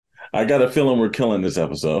I got a feeling we're killing this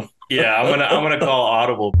episode. Yeah, I'm gonna call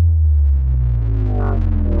audible.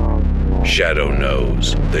 Shadow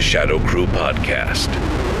Knows, the Shadow Crew podcast.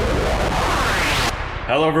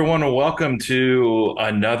 Hello, everyone, and welcome to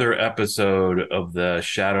another episode of the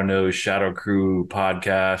Shadow Knows Shadow Crew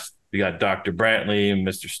podcast. We got Dr. Brantley,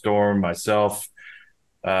 Mr. Storm, myself.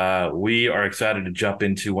 We are excited to jump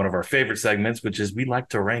into one of our favorite segments, which is we like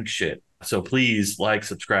to rank shit. So please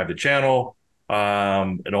subscribe to the channel.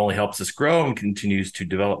 It only helps us grow and continues to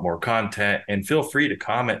develop more content. And feel free to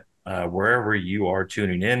comment wherever you are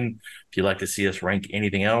tuning in. If you'd like to see us rank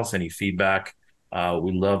anything else, any feedback,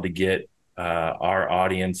 we love to get our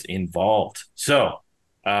audience involved. So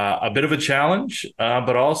a bit of a challenge,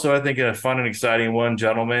 but also I think a fun and exciting one,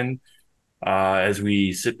 gentlemen, as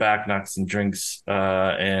we sit back, knock some drinks,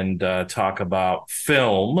 and talk about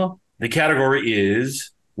film. The category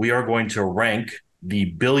is we are going to rank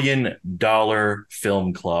the $1 billion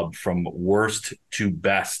film club from worst to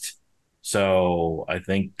best. So I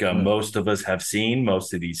think most of us have seen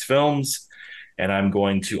most of these films. And I'm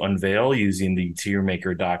going to unveil using the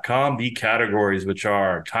tiermaker.com the categories, which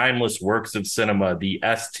are timeless works of cinema, the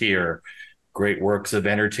S tier, great works of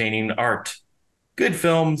entertaining art, good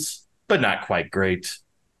films, but not quite great,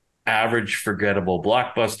 average, forgettable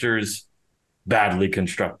blockbusters, badly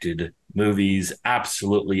constructed movies,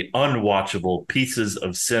 absolutely unwatchable pieces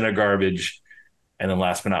of cine garbage, and then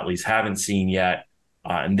last but not least, haven't seen yet.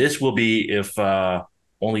 And this will be if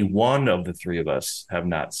only one of the three of us have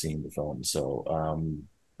not seen the film. So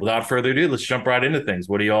without further ado, let's jump right into things.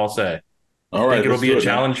 What do you all say? All right, Think it'll be a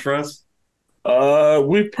challenge for us?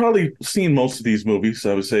 We've probably seen most of these movies,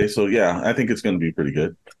 I would say. So yeah, I think it's going to be pretty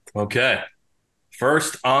good. Okay.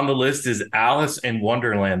 First on the list is Alice in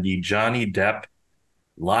Wonderland, the Johnny Depp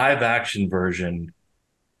live action version.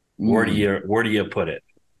 Where do you put it?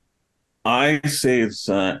 I say it's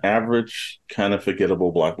average, kind of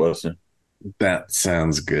forgettable blockbuster. That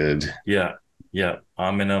sounds good. Yeah.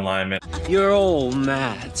 I'm in alignment. You're all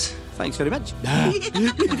mad. Thanks very much.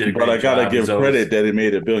 But I gotta give credit that it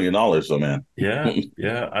made $1 billion, though, man.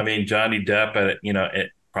 Yeah. I mean, Johnny Depp,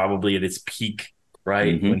 probably at its peak,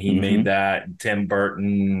 right? When he made that, Tim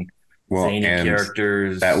Burton, zany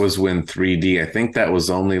characters. That was when 3D, I think that was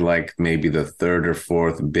only like maybe the third or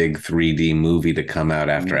fourth big 3D movie to come out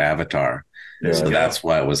after Avatar. Yeah. So that's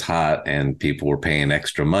why it was hot and people were paying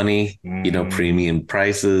extra money, premium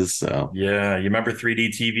prices. So yeah, you remember 3D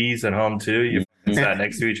TVs at home too? You sat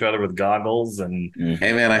next to each other with goggles and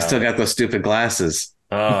hey man, I still got those stupid glasses.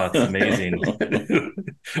 Oh, it's amazing.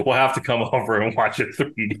 We'll have to come over and watch a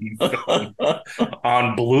 3D film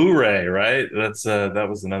on Blu-ray, right? That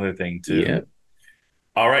was another thing too. Yeah.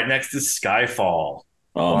 All right, next is Skyfall.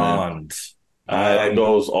 Man. It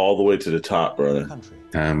goes all the way to the top, brother.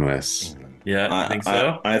 Timeless. Yeah, I think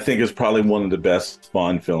so. I think it's probably one of the best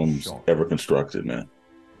Bond films ever constructed, man.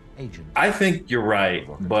 I think you're right,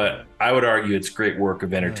 but I would argue it's great work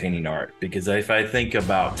of entertaining art, because if I think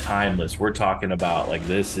about timeless, we're talking about like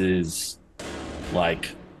this is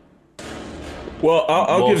like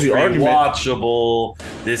I'll give you argument. Watchable.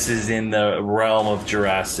 This is in the realm of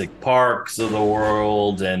Jurassic Parks of the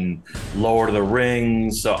world and Lord of the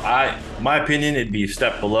Rings. So my opinion, it'd be a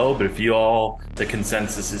step below. But if the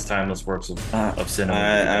consensus is timeless works of cinema.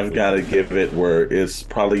 I've got to give it where it's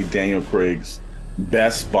probably Daniel Craig's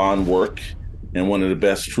best Bond work and one of the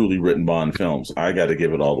best truly written Bond films. I got to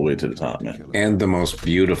give it all the way to the top, man. And the most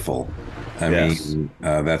beautiful. I mean,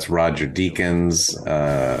 that's Roger Deakins,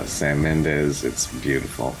 Sam Mendes. It's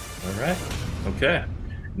beautiful. All right. Okay.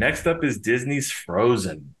 Next up is Disney's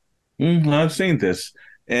Frozen. I've seen this,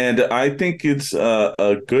 and I think it's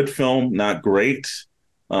a good film, not great.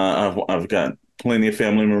 I've got plenty of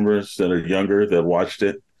family members that are younger that watched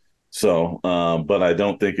it. So, but I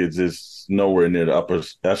don't think it's just nowhere near the upper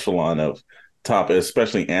echelon of top,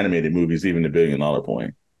 especially animated movies, even the $1 billion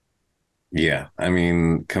point. Yeah, I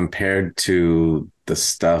mean, compared to the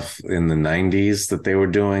stuff in the 90s that they were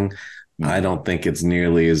doing, I don't think it's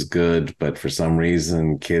nearly as good, but for some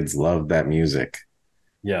reason, kids love that music.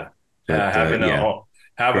 Yeah. Having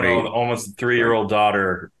almost a 3-year-old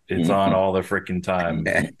daughter, it's on all the freaking time.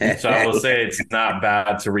 So I will say it's not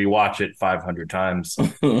bad to rewatch it 500 times,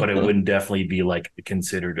 but it wouldn't definitely be like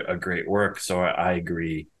considered a great work. So I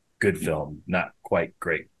agree. Good film, not quite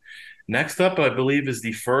great. Next up, I believe, is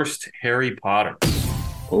the first Harry Potter.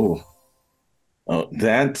 Oh,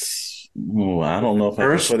 that's. I don't know if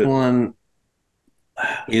first one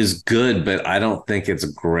is good, but I don't think it's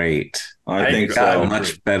great. I think it got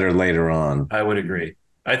much better later on. I would agree.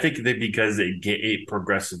 I think that because it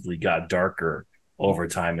progressively got darker over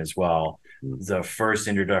time as well. The first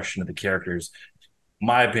introduction of the characters,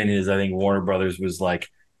 my opinion is I think Warner Brothers was like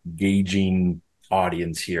gauging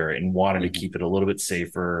audience here and wanted to keep it a little bit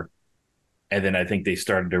safer. And then I think they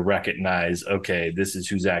started to recognize, okay, this is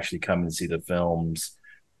who's actually coming to see the films.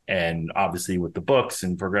 And obviously with the books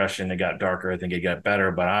and progression, it got darker. I think it got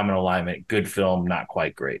better, but I'm in alignment. Good film, not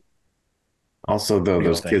quite great. Also, though,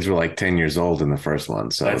 those kids were like 10 years old in the first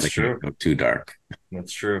one, so That's they true. can't go too dark.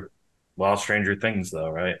 That's true. Well, Stranger Things, though,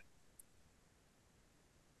 right?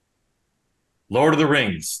 Lord of the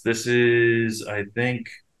Rings. This is, I think,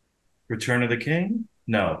 Return of the King?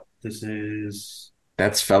 No, this is...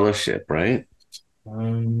 That's Fellowship, right?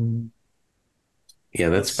 Yeah,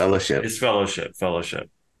 that's Fellowship. It's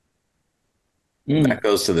Fellowship. That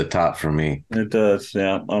goes to the top for me. It does,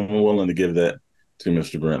 yeah. I'm willing to give that to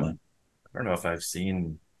Mr. Brentley. I don't know if I've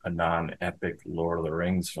seen a non-epic Lord of the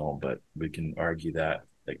Rings film, but we can argue that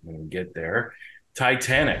like when we get there.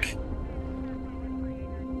 Titanic.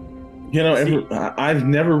 You know, I've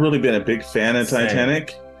never really been a big fan of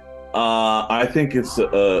Titanic. I think it's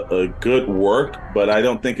a good work, but I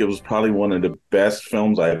don't think it was probably one of the best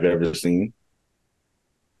films I've ever seen.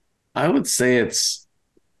 I would say it's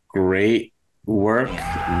great work,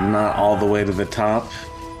 not all the way to the top.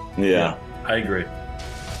 Yeah. I agree.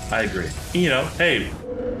 You know, hey,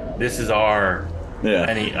 this is our... Yeah.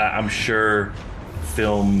 I'm sure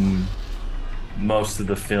most of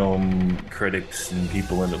the film critics and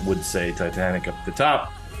people in it would say Titanic up at the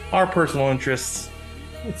top. Our personal interests,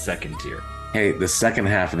 it's second tier. Hey, the second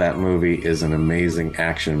half of that movie is an amazing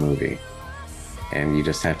action movie, and you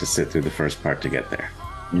just have to sit through the first part to get there.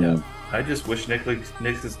 Yeah. I just wish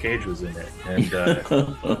Nicolas Cage was in it and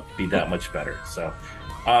be that much better. So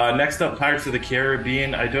next up, Pirates of the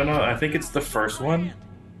Caribbean. I don't know. I think it's the first one,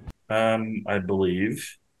 I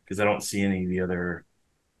believe, because I don't see any of the other.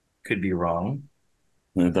 Could be wrong.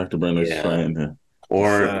 Dr. Brenner's trying to.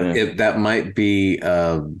 Or that might be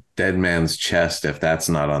Dead Man's Chest if that's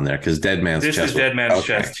not on there, because Dead Man's Chest. This is Dead Man's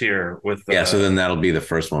Chest here with. So then that'll be the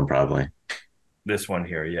first one probably. This one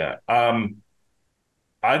here, yeah.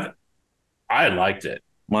 I liked it.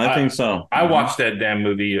 I think so. I watched that damn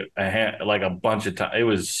movie like a bunch of times. It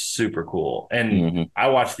was super cool, and I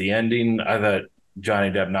watched the ending. I thought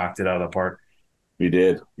Johnny Depp knocked it out of the park. You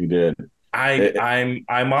did.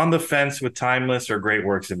 I'm on the fence with timeless or great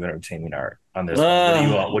works of entertainment art on this.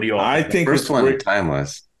 What do you all? I think the first one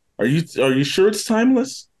timeless. Are you sure it's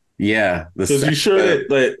timeless? Yeah, because you sure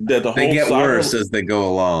that the whole they get worse as they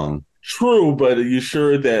go along. True, but are you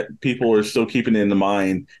sure that people are still keeping it in the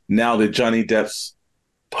mind now that Johnny Depp's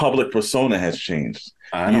public persona has changed?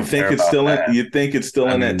 You think it's still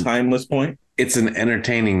in that timeless point? It's an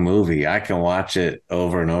entertaining movie. I can watch it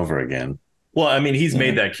over and over again. Well, I mean, he's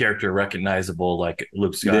made that character recognizable, like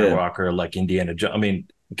Luke Skywalker, like Indiana Jones. I mean,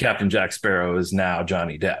 Captain Jack Sparrow is now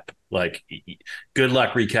Johnny Depp. Like, good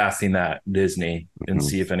luck recasting that, Disney, and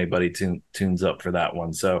see if anybody tunes up for that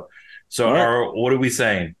one. So what are we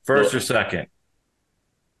saying? First or second?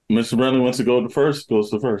 Mr. Brennan wants to go to first. Goes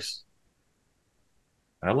to first.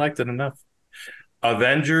 I liked it enough.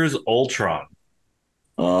 Avengers Ultron.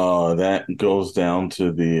 Oh, that goes down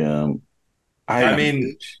to the. I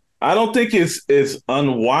mean, I don't think it's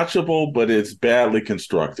unwatchable, but it's badly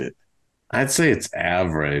constructed. I'd say it's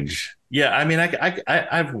average. Yeah, I mean,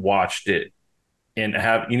 I've watched it and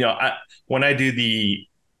have when I do the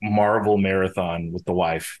Marvel marathon with the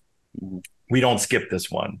wife, we don't skip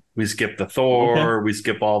this one. We skip the Thor. We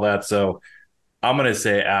skip all that. So I'm gonna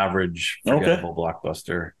say average, forgettable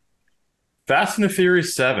blockbuster. Fast and the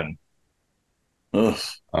Furious 7. Ugh.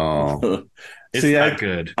 Oh. It's not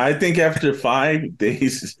good. I think after 5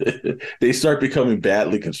 days, they start becoming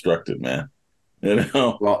badly constructed, man.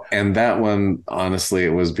 Well, and that one, honestly, it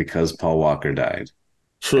was because Paul Walker died.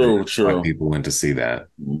 True. People went to see that.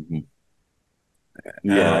 Mm-hmm.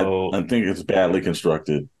 Yeah, I think it's badly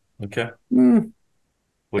constructed. Okay.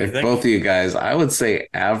 What do you think? Both of you guys, I would say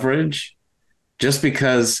average, just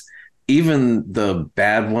because even the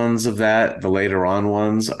bad ones of that, the later on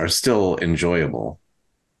ones, are still enjoyable.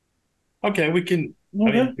 Okay, we can.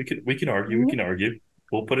 I mean, we can argue. We can argue.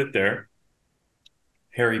 We'll put it there.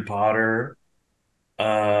 Harry Potter.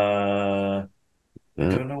 I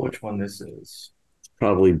don't know which one this is.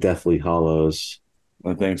 Probably Deathly Hallows.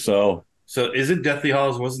 I think so. So is it Deathly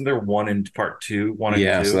Hallows? Wasn't there one in part 2?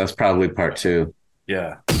 Yeah, so that's probably part 2.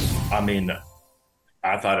 Yeah. I mean,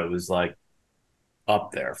 I thought it was like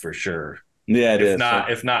up there for sure. Yeah, it is.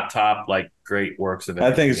 If not top, like great works of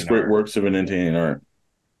I think it's great works of entertaining art.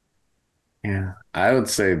 Yeah, I would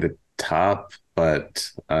say the top, but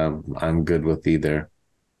I'm good with either.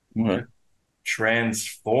 Okay.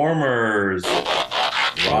 Transformers.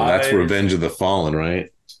 Oh, that's Revenge of the Fallen, right?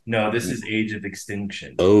 No, this is Age of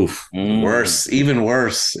Extinction. Oh, worse, even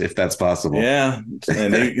worse, if that's possible. Yeah,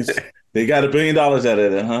 and they got $1 billion out of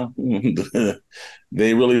it, huh?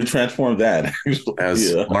 They really transformed that.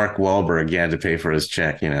 As Mark Wahlberg, he had to pay for his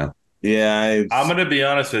check, Yeah, I'm going to be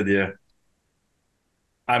honest with you.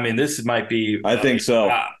 I mean, this might be. I think so.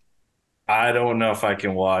 I don't know if I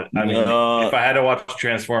can watch. I mean, if I had to watch a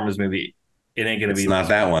Transformers movie, it ain't going to be. It's not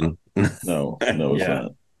that one. No, it's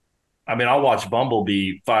not. I mean, I'll watch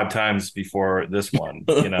Bumblebee 5 times before this one.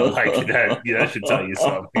 Like that should tell you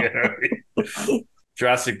something.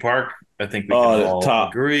 Jurassic Park, I think we can all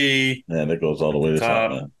agree. Yeah, that goes all the way to the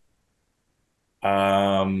top,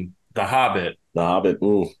 man. The Hobbit. The Hobbit.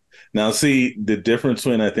 Ooh. Now, see, the difference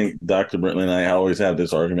between, I think, Dr. Brentley and I always have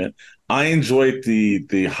this argument. I enjoyed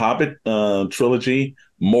the Hobbit trilogy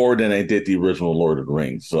more than I did the original Lord of the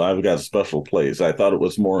Rings. So I've got a special place. I thought it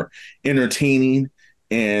was more entertaining,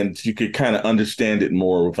 and you could kind of understand it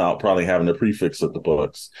more without probably having to prefix of the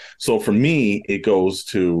books. So for me, it goes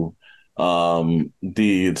to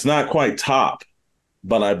it's not quite top,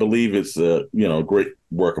 but I believe it's a great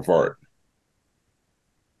work of art.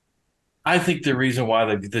 I think the reason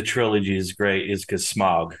why the trilogy is great is because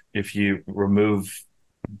Smaug. If you remove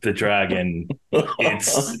the dragon, it's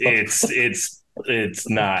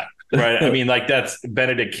not right. I mean, like that's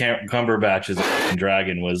Benedict Cumberbatch's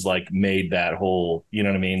dragon was like made that whole. You know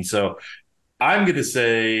what I mean? So I'm gonna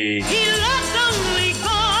say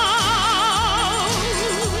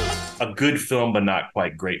a good film, but not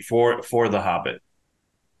quite great for The Hobbit.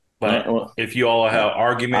 But if you all have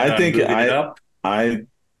argument, I think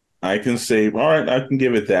I can say, all right, I can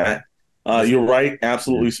give it that. You're right.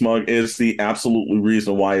 Absolutely. Smaug is the absolutely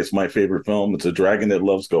reason why it's my favorite film. It's a dragon that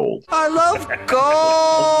loves gold. I love gold.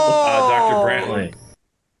 Dr. Brantley.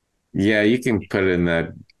 Yeah, you can put it in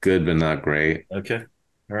that good, but not great. Okay.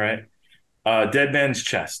 All right. Dead Man's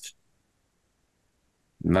Chest.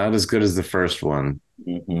 Not as good as the first one.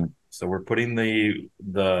 Mm-hmm. So we're putting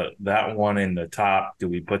that one in the top. Do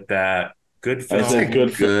we put that good film? I said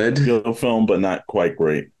good film, but not quite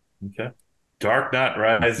great. Okay. Dark Knight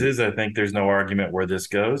Rises. I think there's no argument where this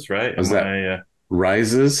goes, right?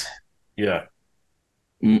 Rises? Yeah.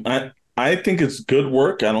 I think it's good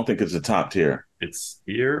work. I don't think it's a top tier. It's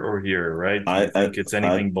here or here, right? Do you think it's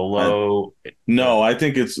anything below? No, I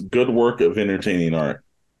think it's good work of entertaining art,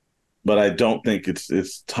 but I don't think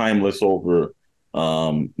it's timeless over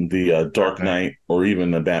the Dark Knight or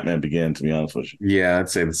even the Batman Begins. To be honest with you, yeah, I'd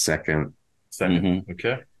say the second. Mm-hmm.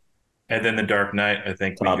 Okay. And then the Dark Knight, I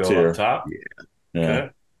think we go tier. up top. Yeah. Okay.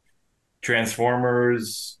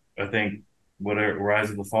 Transformers, I think.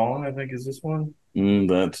 Rise of the Fallen, I think is this one.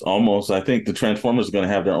 That's almost. I think the Transformers are going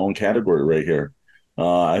to have their own category right here.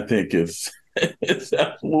 I think it's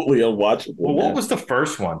absolutely unwatchable. Well, what was the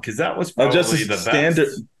first one? Because that was probably the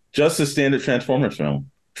best. Just a standard Transformers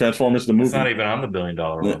film. Transformers the movie. It's not even on the $1 billion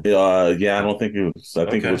one. Yeah, I don't think it was. I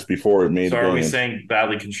think it was before it made. So are we saying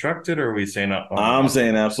badly constructed, or are we saying? I'm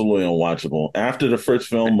saying absolutely unwatchable. After the first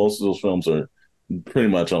film, most of those films are pretty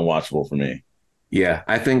much unwatchable for me. Yeah,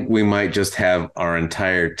 I think we might just have our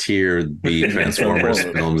entire tier be Transformers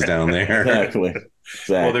films down there. Exactly.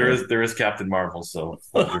 Well, there is Captain Marvel, so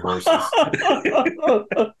hold your horses.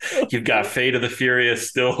 You've got Fate of the Furious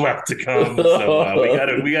still left to come, so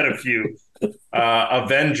we got a few.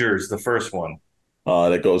 Avengers, the first one.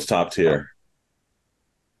 That goes top tier.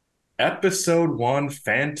 Episode 1,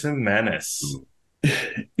 Phantom Menace.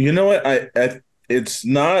 You know what? It's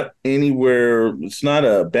not anywhere. It's not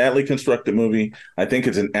a badly constructed movie. I think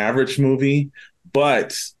it's an average movie,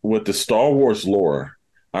 but with the Star Wars lore,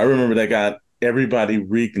 I remember that got everybody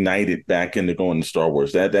reignited back into going to Star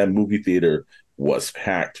Wars. That movie theater was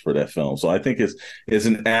packed for that film. So I think it's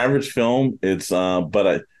an average film. It's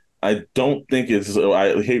but I don't think it's.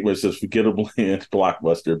 I hate when it says forgettably it's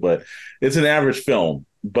blockbuster, but it's an average film.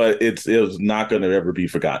 But it was not going to ever be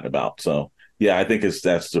forgotten about. So. Yeah, I think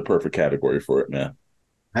that's the perfect category for it, man.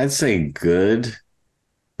 I'd say good,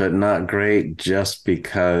 but not great, just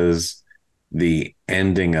because the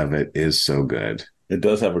ending of it is so good. It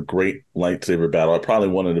does have a great lightsaber battle. Probably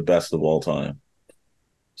one of the best of all time.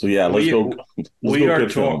 So yeah, let's go. We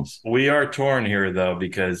are torn here though,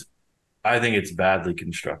 because I think it's badly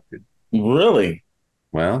constructed. Really?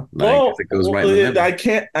 Well, I guess it goes right in the middle.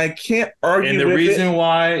 I can't argue. And the reason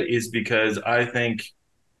why is because I think,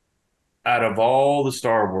 out of all the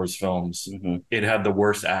Star Wars films, it had the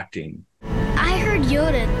worst acting. I heard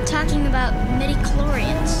Yoda talking about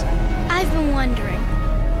midichlorians. I've been wondering,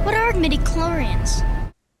 what are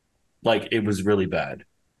midichlorians? Like, it was really bad.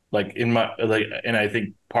 And I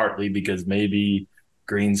think partly because maybe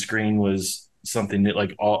green screen was something that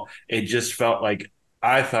it just felt like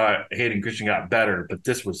I thought Hayden Christensen got better, but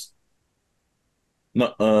this was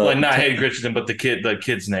No, like not Hayden Christensen, but the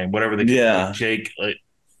kid's name, whatever the kid, yeah, like Jake. Like,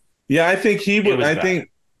 yeah. I think he it would. was I bad.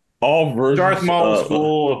 think all Darth versions. Maul was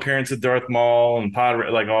cool, appearance of Darth Maul and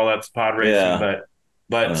like all that's pod racing, Yeah.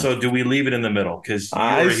 but so do we leave it in the middle? Because you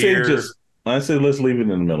I were say here. I say let's leave it in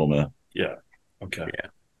the middle, man. Yeah. Okay.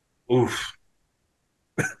 Yeah. Oof.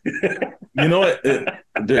 You know what?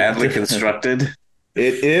 Badly constructed.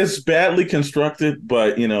 It is badly constructed,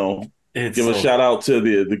 but It's give a so shout out to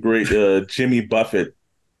the great Jimmy Buffett,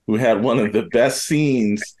 who had one of the best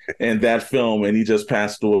scenes in that film, and he just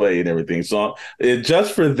passed away and everything. So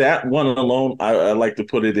just for that one alone, I like to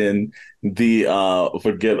put it in the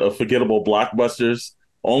forgettable blockbusters.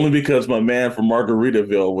 Only because my man from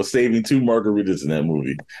Margaritaville was saving 2 margaritas in that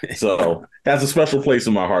movie, so has a special place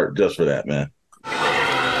in my heart just for that, man.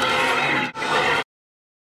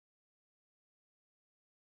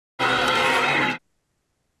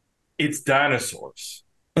 it's dinosaurs,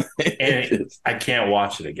 and I can't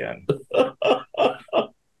watch it again.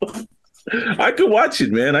 I could watch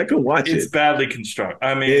it, man. I could watch It's it. badly constructed.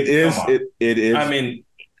 I mean, It is. come on. It is. I mean,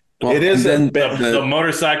 Well, it is. and then the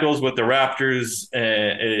motorcycles with the raptors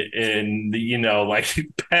and the, like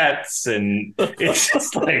pets, and it's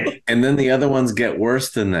just like and then the other ones get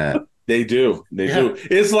worse than that. They do. They do.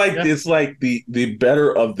 It's like the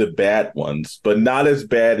better of the bad ones, but not as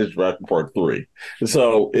bad as Jurassic Park 3.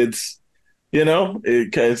 So it's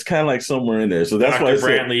it's kind of like somewhere in there. So that's why Dr.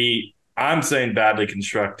 Brantley. I'm saying badly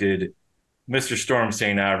constructed. Mr. Storm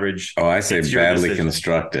saying average. Oh, I say It's your badly decision.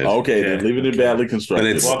 constructed. okay. Then leaving it badly But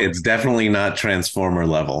constructed. it's definitely not Transformer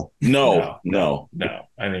level. No.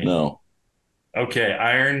 I mean, No. okay.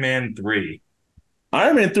 Iron Man 3.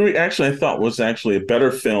 Iron Man 3 actually I thought was actually a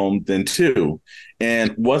better film than 2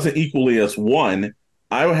 and wasn't equally as 1.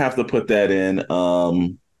 I would have to put that in.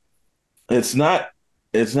 It's not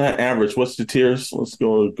average. What's the tiers? Let's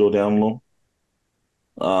go down low.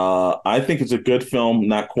 I think it's a good film,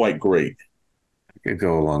 not quite great. I could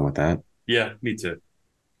go along with that. Yeah, me too.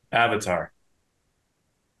 Avatar.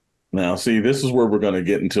 Now, see, this is where we're going to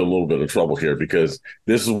get into a little bit of trouble here because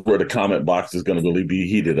this is where the comment box is going to really be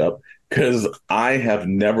heated up because I have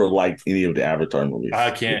never liked any of the Avatar movies.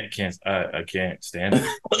 I can't stand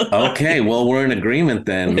it. Okay, well, we're in agreement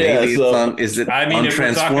then. Maybe is it I mean, on if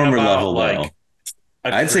we're talking Transformer about, level though?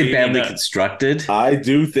 I'd say badly constructed. I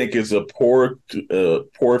do think it's a poor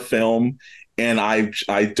film, and I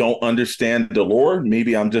don't understand the lore.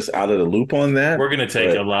 Maybe I'm just out of the loop on that. We're gonna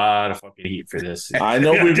take a lot of fucking heat for this. I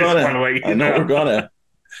know we're gonna.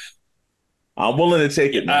 I'm willing to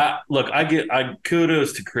take it. Look, I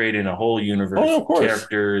kudos to creating a whole universe of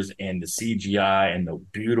characters and the CGI and the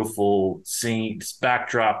beautiful scenes,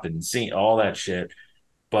 backdrop and scene, all that shit.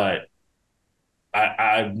 But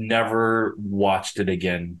I've never watched it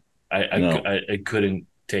again. I couldn't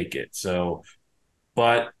take it. So,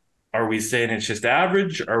 but are we saying it's just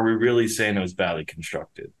average? Or are we really saying it was badly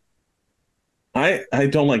constructed? I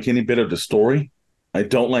don't like any bit of the story. I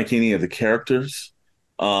don't like any of the characters.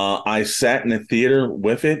 I sat in the theater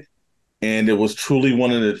with it, and it was truly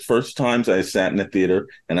one of the first times I sat in the theater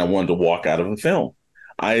and I wanted to walk out of a film.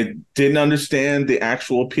 I didn't understand the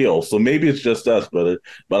actual appeal, so maybe it's just us, but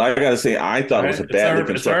I gotta say, I thought it was a badly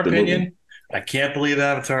constructed movie. I can't believe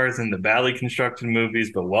Avatar is in the badly constructed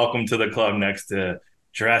movies, but welcome to the club next to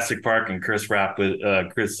Jurassic Park and Chris whatever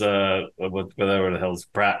the hell's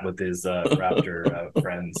Pratt with his raptor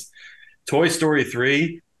friends. Toy Story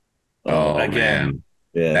 3. Oh again. Man.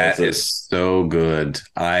 Yeah, that is so good.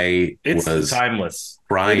 It's was timeless. It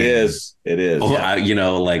Crying. is. Oh, yeah. I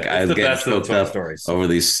was getting choked up stories over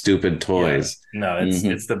these stupid toys. Yeah. No,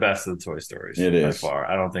 it's the best of the Toy Stories. It is by far.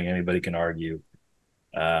 I don't think anybody can argue.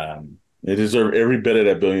 They deserve every bit of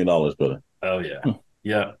that $1 billion, brother. Oh yeah,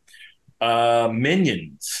 yeah.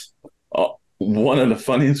 Minions. One of the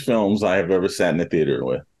funniest films I have ever sat in the theater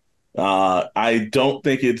with. I don't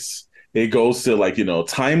think it goes to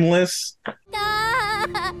timeless.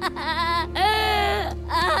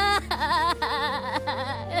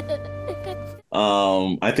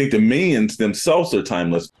 I think the Minions themselves are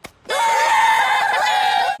timeless,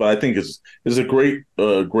 but I think it's a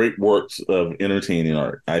great works of entertaining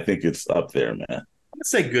art. I think it's up there, man. I'd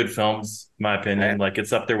say good films, in my opinion. Like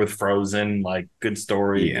it's up there with Frozen, like good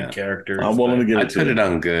story, good characters. I'm willing to give it I'd put it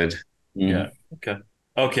on good. Yeah.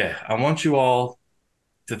 Okay. I want you all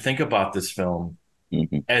to think about this film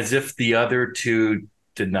as if the other two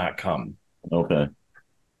did not come. Okay,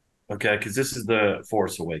 because this is the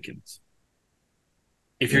Force Awakens.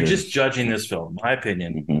 If you're just judging this film, my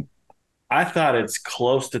opinion, I thought it's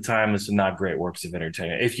close to timeless and not great works of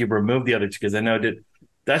entertainment. If you remove the other two, because I know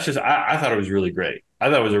that's just I thought it was really great. I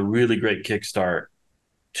thought it was a really great kickstart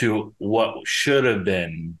to what should have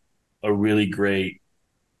been a really great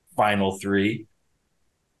final three.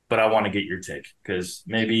 But I want to get your take because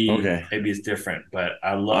maybe it's different. But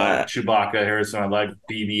I love Chewbacca, Harrison. I like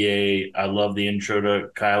BB-8. I love the intro to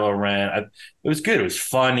Kylo Ren. It was good. It was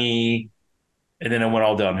funny, and then it went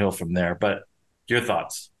all downhill from there. But your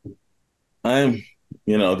thoughts?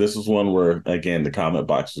 This is one where again the comment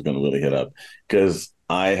box is going to really hit up because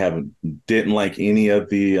didn't like any of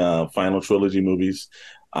the final trilogy movies.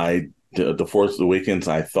 The Force Awakens,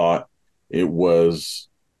 I thought it was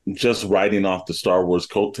just riding off the Star Wars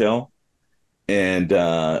coattail. And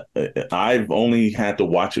I've only had to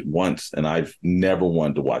watch it once, and I've never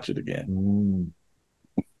wanted to watch it again.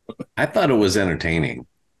 I thought it was entertaining.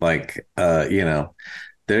 Like,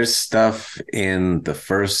 there's stuff in the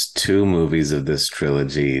first two movies of this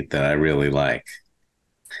trilogy that I really like.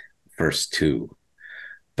 First two.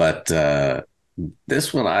 But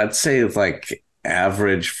this one, I'd say is like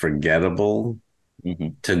average, forgettable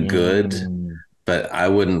to good. But I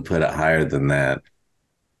wouldn't put it higher than that.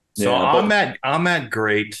 So I'm at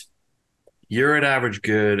great. You're at average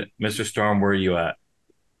good. Mr. Storm, where are you at?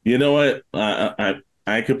 You know what?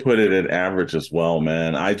 I could put it at average as well,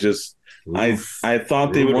 man. I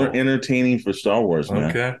thought they weren't entertaining for Star Wars,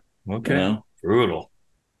 man. Okay. Brutal.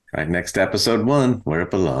 All right, next episode 1, where it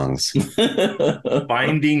belongs.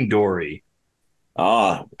 Finding Dory.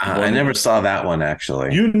 I never saw that one,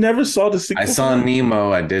 actually. You never saw the sequel? I saw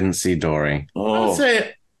Nemo. I didn't see Dory.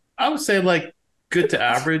 I would say like good to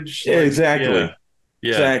average. Yeah, exactly.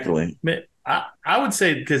 Yeah. Exactly. I would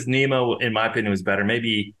say because Nemo, in my opinion, was better.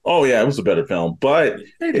 Maybe. Oh yeah, it was a better film, but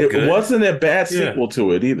it wasn't a bad sequel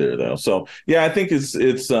to it either, though. So yeah, I think it's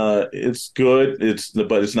good.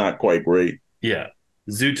 But it's not quite great. Yeah.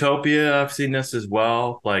 Zootopia, I've seen this as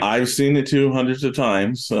well. Like I've seen it too hundreds of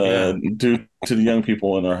times due to the young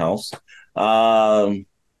people in our house.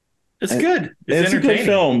 It's good. It's a good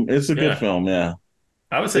film. It's a good film. Yeah,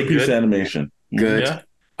 I would say good animation. Good.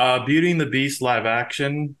 Yeah. Beauty and the Beast live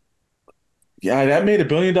action. Yeah, that made $1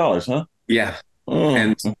 billion, huh? Yeah.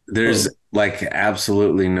 And there's like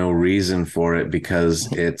absolutely no reason for it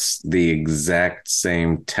because it's the exact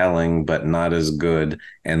same telling, but not as good.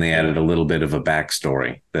 And they added a little bit of a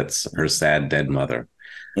backstory. That's her sad dead mother.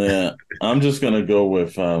 Yeah. I'm just going to go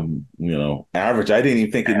with, average. I didn't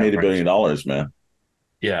even think it made $1 billion, man.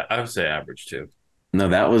 Yeah, I would say average too. No,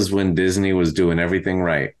 that was when Disney was doing everything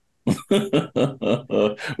right. Well,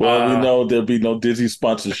 we know there'll be no Disney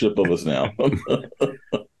sponsorship of us now.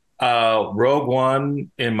 Rogue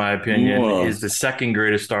One, in my opinion, is the second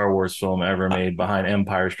greatest Star Wars film ever made behind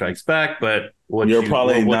Empire Strikes Back. But I'm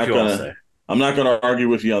not going to argue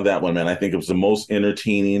with you on that one, man. I think it was the most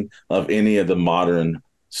entertaining of any of the modern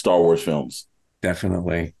Star Wars films.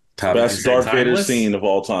 Definitely. Best Darth Vader scene of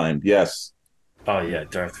all time. Yes. Oh, yeah.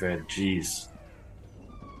 Darth Vader. Jeez.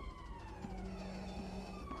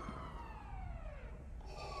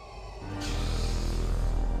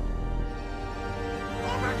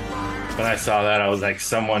 When I saw that, I was like,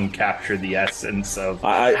 someone captured the essence of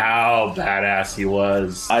how badass he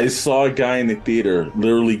was. I saw a guy in the theater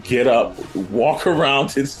literally get up, walk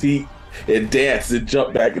around his seat, and dance and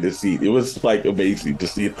jump back in the seat. It was like amazing to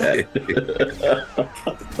see that.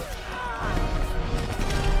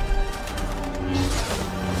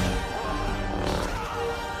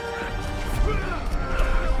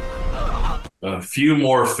 A few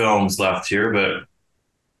more films left here, but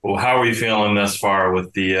how are we feeling thus far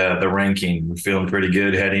with the ranking? We're feeling pretty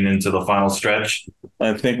good heading into the final stretch.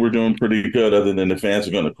 I think we're doing pretty good, other than the fans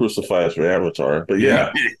are going to crucify us for Avatar. But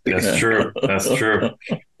yeah. That's true. That's true.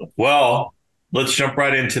 Well, let's jump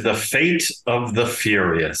right into the Fate of the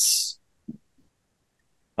Furious.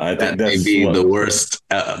 I think that may be the worst.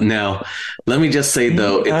 Now, let me just say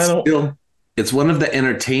though, it's one of the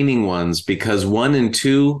entertaining ones because 1 and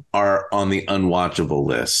 2 are on the unwatchable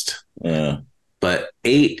list. Yeah. But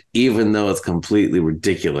 8, even though it's completely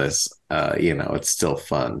ridiculous, it's still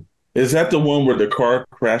fun. Is that the one where the car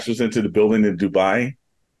crashes into the building in Dubai?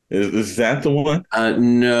 Is that the one?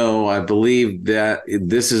 No, I believe that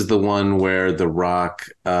this is the one where The Rock.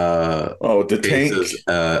 The tank.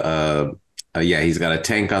 He's got a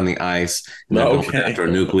tank on the ice. After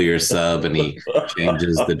a nuclear sub, and he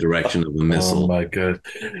changes the direction of the missile. Oh my god!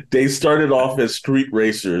 They started off as street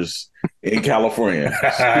racers in California.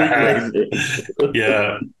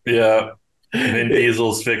 Yeah. And then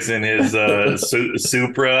Diesel's fixing his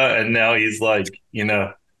Supra, and now he's like,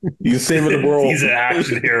 he's saving the world. He's an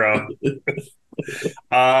action hero.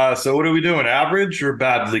 So what are we doing? Average or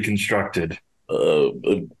badly constructed?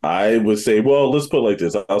 I would say, well, let's put it like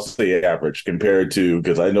this. I'll say average compared to,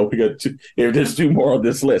 because I know we got two. If there's two more on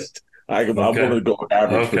this list, I'm willing to go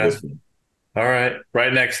average for this one. All right,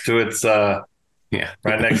 right next to its right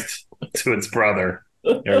next to its brother.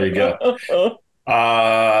 There you go.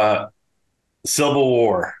 Civil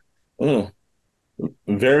War. Mm,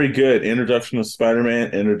 very good introduction of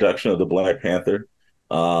Spider-Man, introduction of the Black Panther.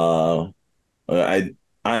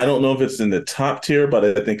 I don't know if it's in the top tier, but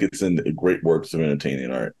I think it's in the great works of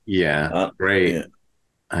entertaining art. Yeah, great. Yeah.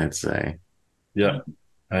 I'd say. Yeah,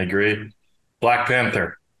 I agree. Black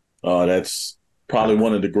Panther. That's probably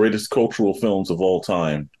one of the greatest cultural films of all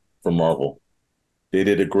time for Marvel. They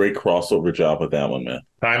did a great crossover job with that one, man.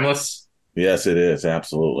 Timeless. Yes, it is.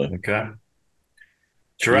 Absolutely. Okay.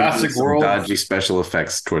 Jurassic World. Dodgy special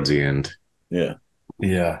effects towards the end. Yeah.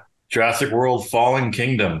 Yeah. Jurassic World Fallen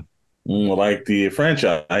Kingdom. Like the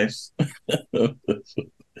franchise.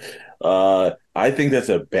 I think that's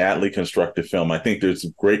a badly constructed film. I think there's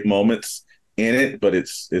great moments in it, but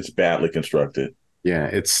it's badly constructed. Yeah,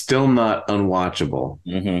 it's still not unwatchable.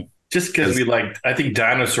 Mm-hmm. Just because I think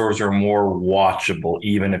dinosaurs are more watchable,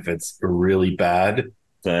 even if it's really bad.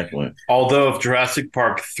 Exactly. Although if Jurassic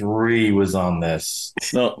Park 3 was on this,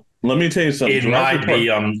 no, let me tell you something. It might be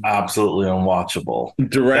absolutely unwatchable.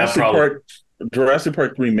 Jurassic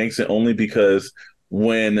Park 3 makes it only because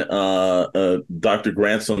when Dr.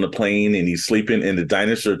 Grant's on the plane and he's sleeping and the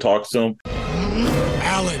dinosaur talks to him.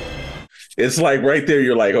 Alan. It's like right there,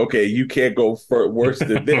 you're like, okay, you can't go worse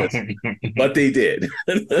than this. But they did.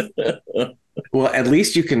 Well, at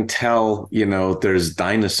least you can tell, there's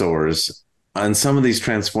dinosaurs. On some of these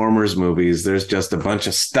Transformers movies, there's just a bunch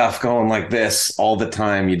of stuff going like this all the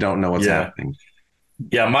time. You don't know what's happening.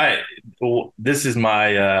 Yeah, this is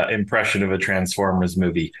my impression of a Transformers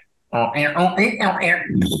movie. Like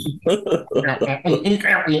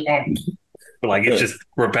it's just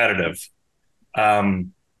repetitive.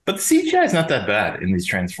 But the CGI is not that bad in these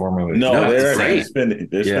Transformer movies. No, they're spending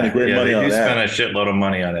great money on that. They do spend a shitload of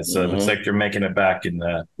money on it, so it looks like they're making it back in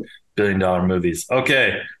the billion-dollar movies.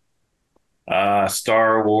 Okay.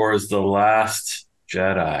 Star Wars: The Last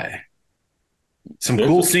Jedi. Some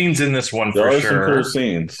cool scenes in this one for sure. There are some cool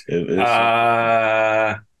scenes.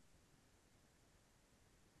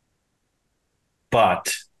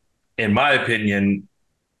 But in my opinion,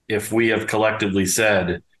 if we have collectively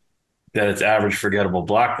said that it's average forgettable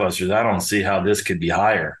blockbusters, I don't see how this could be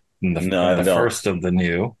higher than the first of the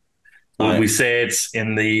new. Would we say it's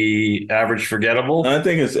in the average forgettable? I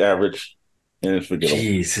think it's average. And it's forgettable.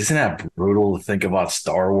 Jeez, isn't that brutal to think about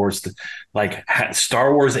Star Wars? Like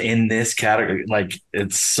Star Wars in this category, like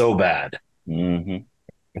it's so bad. Mm-hmm.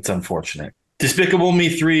 It's unfortunate. Despicable Me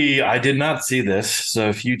 3, I did not see this. So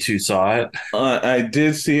if you two saw it. I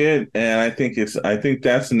did see it, and I think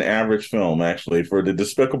that's an average film, actually. For the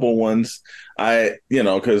Despicable ones,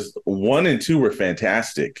 because 1 and 2 were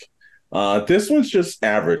fantastic. This one's just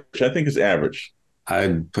average. I think it's average.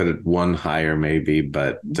 I'd put it 1 higher, maybe,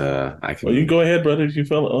 but I can. Well, you can go ahead, brother. If you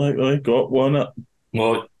felt like go up 1 up.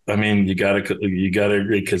 Well, I mean, you gotta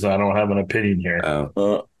agree because I don't have an opinion here.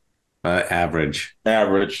 Average.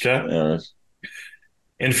 Average. Okay. Average.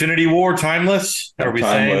 Infinity War, timeless. Are we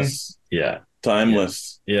timeless. Saying? Yeah.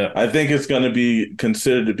 Timeless. Yeah. I think it's going to be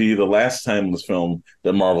considered to be the last timeless film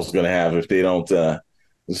that Marvel's going to have if they don't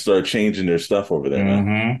start changing their stuff over there.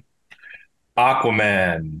 Mm-hmm.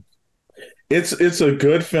 Aquaman. It's a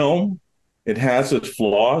good film. It has its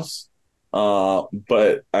flaws,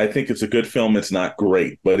 but I think it's a good film. It's not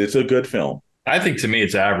great, but it's a good film. I think to me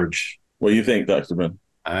it's average. What do you think, Dr. Ben?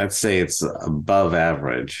 I'd say it's above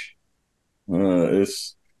average. So,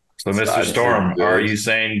 Mr. Storm, are you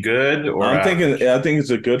saying good or I think it's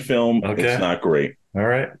a good film. Okay. It's not great. All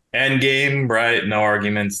right. Endgame, right? No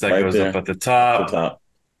arguments. That goes up at the top.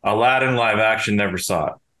 Aladdin live action, never saw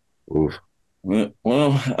it. Oof.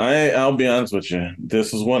 Well, I'll be honest with you.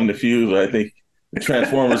 This is one of the few that I think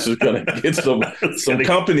Transformers is going to get some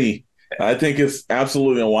company. I think it's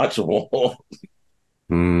absolutely unwatchable.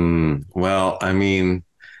 Well, I mean,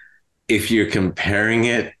 if you're comparing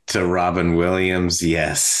it to Robin Williams,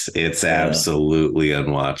 yes, it's absolutely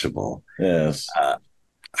unwatchable. Yes.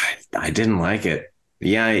 I didn't like it.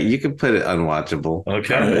 Yeah, you could put it unwatchable.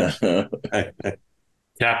 Okay.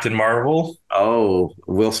 Captain Marvel. Oh,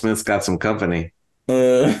 Will Smith's got some company. I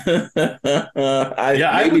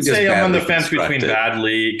would say I'm on the fence between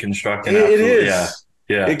badly constructed. It is.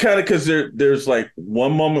 Yeah. It kind of because there's like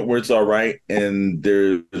one moment where it's all right, and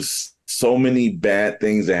there's so many bad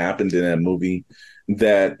things that happened in that movie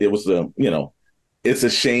that it was it's a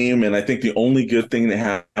shame. And I think the only good thing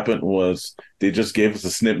that happened was they just gave us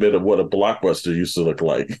a snippet of what a blockbuster used to look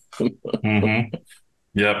like. Mm-hmm.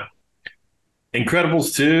 Yep.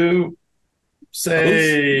 Incredibles 2,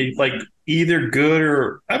 say like either good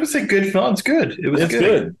or I would say good film. It's good. It was It's good.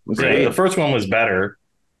 good. It's good. The first one was better,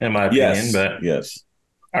 in my opinion. But yes.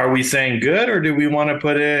 are we saying good or do we want to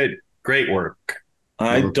put it great work?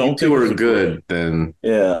 I Well, don't if you think two it's are good, then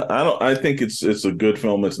yeah, I don't. I think it's a good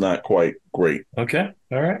film. It's not quite great. Okay.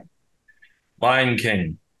 All right. Lion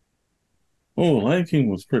King. Oh, Lion King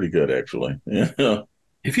was pretty good actually. Yeah.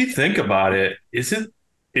 If you think about it, is this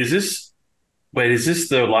is this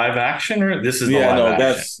the live action or this is the Yeah, live no,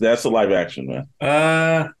 action? that's a live action, man.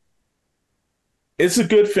 Uh It's a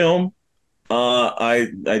good film.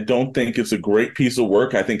 I don't think it's a great piece of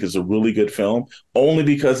work. I think it's a really good film, only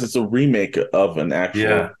because it's a remake of an actual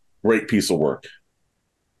yeah. great piece of work.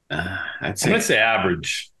 I'd I'm say gonna say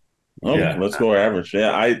average. Oh, Yeah. let's go average.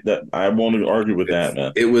 Yeah, I won't argue with that,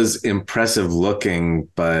 man. it was impressive looking,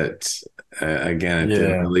 but again, it didn't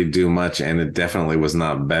Yeah. really do much, and it definitely was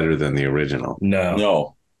not better than the original. No.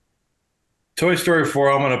 No, Toy Story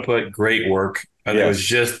 4, I'm gonna put great work. I think it was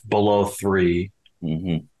Yes. just below 3.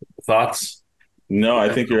 hmm Thoughts? no, I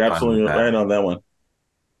Yeah, think you're I'm fine absolutely with that. right on that one.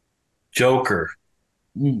 Joker.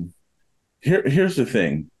 Hmm. Here's the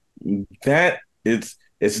thing, that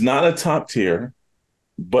it's not a top tier,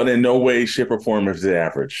 but in no way, shape, or form is it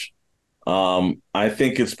average. I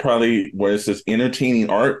think it's probably where it says entertaining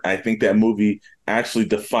art. I think that movie actually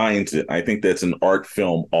defines it. I think that's an art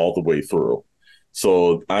film all the way through.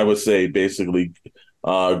 So I would say basically,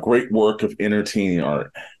 great work of entertaining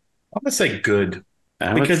art. I'm gonna say good.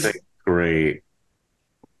 I would Because- say great.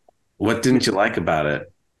 What didn't you like about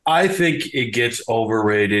it? I think it gets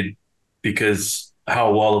overrated because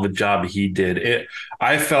how well of a job he did.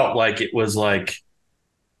 I felt like it was like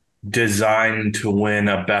designed to win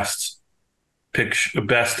a best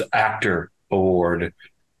actor award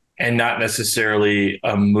and not necessarily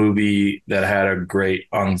a movie that had a great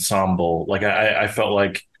ensemble. Like I felt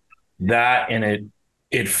like that and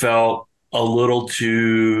it felt a little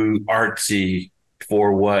too artsy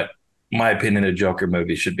for what my opinion a Joker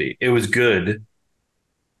movie should be. It was good,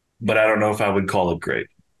 but I don't know if I would call it great.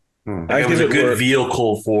 Like it was a good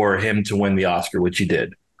vehicle for him to win the Oscar, which he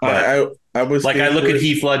did. But I was like I look at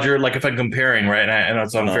Heath Ledger, like if I'm comparing, right? And I know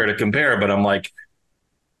it's unfair to compare, but I'm like,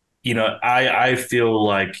 I feel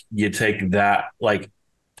like you take that, like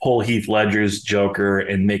pull Heath Ledger's Joker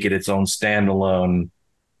and make it its own standalone.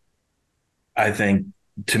 I think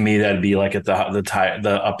to me that'd be like at the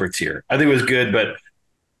upper tier. I think it was good, but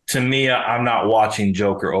to me, I'm not watching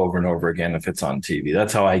Joker over and over again if it's on TV.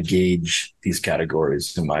 That's how I gauge these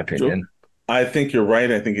categories, in my opinion. I think you're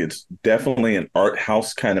right. I think it's definitely an art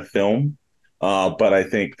house kind of film. But I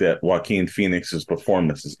think that Joaquin Phoenix's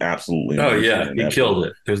performance is absolutely amazing. He killed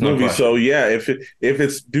it. There's no question. So yeah, if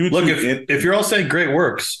it's due to if you're all saying great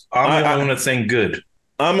works, I'm the only one that's saying good.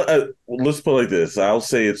 Let's put it like this. I'll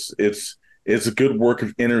say it's a good work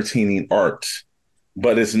of entertaining art,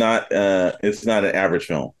 but it's not an average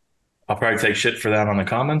film. I'll probably take shit for that on the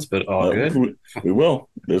comments, but all good. We will.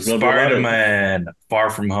 There's gonna Spider-Man, Far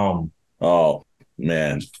From Home. Oh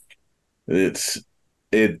man,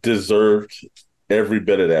 it deserved every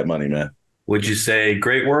bit of that money, man. Would you say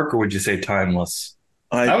great work or would you say timeless?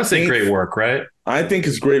 I would say great work, right? I think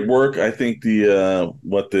it's great work. I think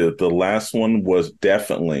the last one was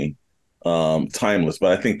definitely timeless,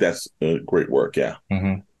 but I think that's great work. Yeah.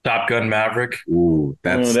 Mm-hmm. Top Gun Maverick. Ooh,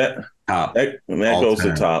 that's top. That goes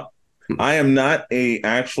to top. I am not a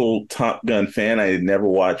actual Top Gun fan. I had never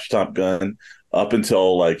watched Top Gun up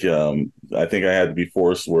until I think I had to be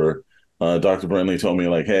forced where Dr. Brentley told me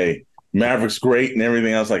like, hey, Maverick's great and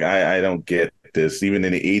everything. I was like, I don't get this. Even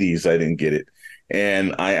in the 80s, I didn't get it.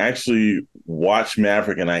 And I actually watched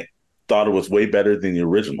Maverick and I thought it was way better than the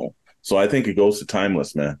original. So I think it goes to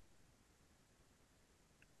timeless, man.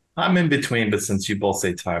 I'm in between, but since you both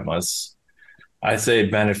say timeless, I say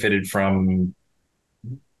it benefited from,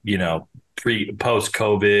 post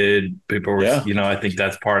COVID. People were, I think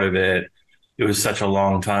that's part of it. It was such a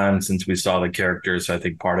long time since we saw the characters. So I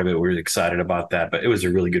think part of it, we were excited about that, but it was a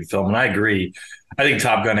really good film. And I agree. I think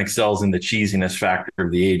Top Gun excels in the cheesiness factor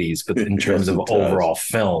of the 80s, but in terms of overall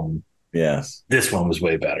film, yes, this one was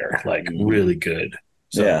way better, like really good.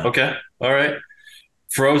 So, okay. All right.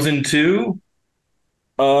 Frozen 2.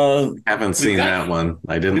 Haven't seen that one.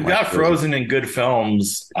 I didn't. We've got Frozen in good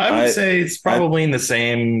films. I would say it's probably in the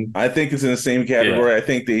same. I think it's in the same category. Yeah. I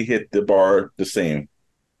think they hit the bar the same.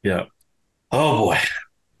 Yeah. Oh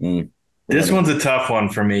boy. This one's a tough one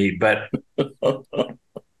for me, but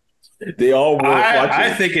They all were watching.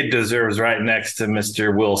 I think it deserves right next to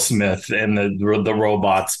Mr. Will Smith and the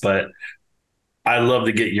robots, but I love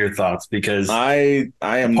to get your thoughts because I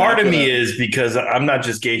am part of me is because I'm not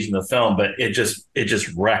just gauging the film, but it just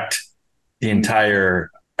wrecked the entire.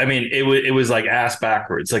 I mean, it was like ass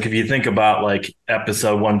backwards. Like if you think about like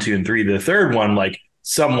episode 1, 2, and 3, the third one like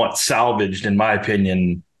somewhat salvaged, in my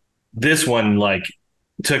opinion. This one like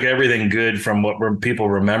took everything good from what people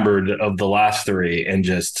remembered of the last 3 and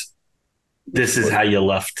just this is how you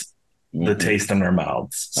left the taste in their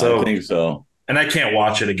mouths. So I think so. And I can't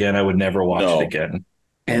watch it again. I would never watch it again.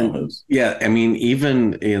 And yeah, I mean,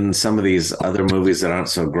 even in some of these other movies that aren't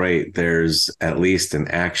so great, there's at least an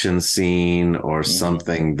action scene or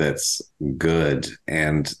something that's good.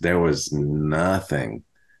 And there was nothing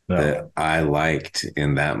that I liked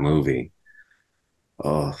in that movie.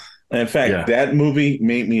 Oh, in fact, that movie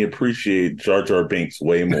made me appreciate Jar Jar Binks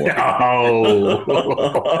way more.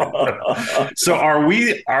 So are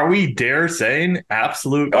we dare saying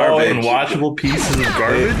absolute unwatchable pieces of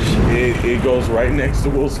garbage? It goes right next to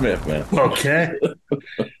Will Smith, man. Okay.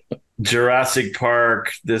 Jurassic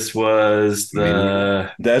Park. This was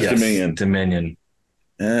Dominion. Dominion.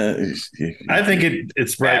 I think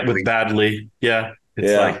it's right with badly. Yeah.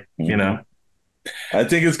 It's like, you know. I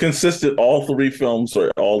think it's consistent. All 3 films are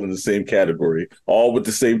all in the same category, all with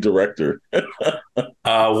the same director.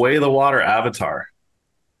 Way of the Water, Avatar.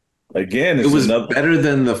 Again, it was better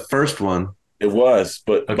than the first one. It was,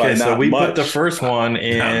 but okay. So we put the first one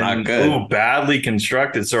in badly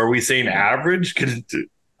constructed. So are we saying average?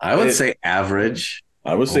 I would say average.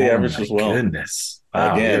 I would say average as well. Goodness.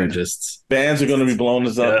 Wow, again, just fans are going to be blowing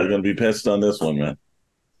us up. They're going to be pissed on this one,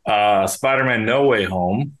 man. Spider-Man: No Way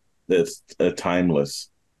Home. It's timeless.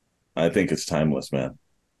 I think it's timeless, man.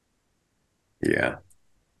 Yeah.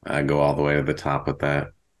 I go all the way to the top with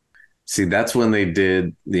that. See, that's when they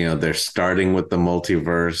did, they're starting with the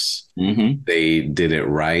multiverse. Mm-hmm. They did it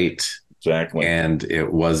right. Exactly. And it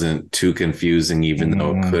wasn't too confusing, even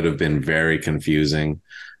though it could have been very confusing.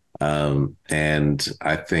 And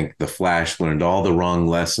I think The Flash learned all the wrong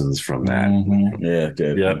lessons from that. Mm-hmm. Yeah, it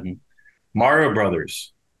did. Yep. Mm-hmm. Mario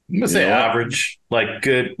Brothers. I'm gonna say average, like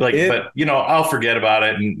good, like, but I'll forget about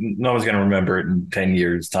it, and no one's gonna remember it in 10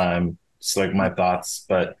 years' time. It's like my thoughts,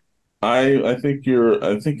 but I think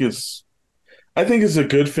it's a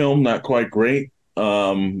good film, not quite great.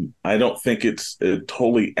 I don't think it's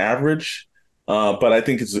totally average, but I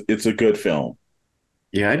think it's a good film.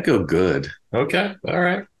 Yeah, I'd go good. Okay, all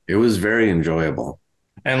right. It was very enjoyable.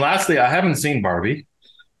 And lastly, I haven't seen Barbie,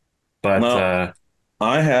 but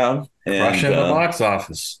I have. Crushing the box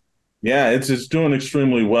office. Yeah, it's doing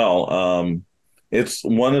extremely well. It's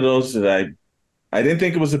one of those that I didn't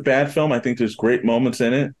think it was a bad film. I think there's great moments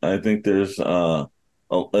in it. I think there's I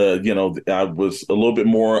was a little bit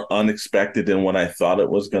more unexpected than what I thought it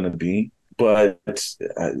was going to be, but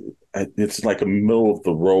it's like a middle of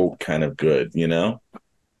the road kind of good.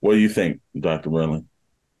 What do you think, Dr. Merlin?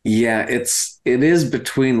 Yeah, it is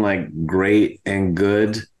between like great and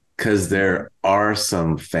good. Because there are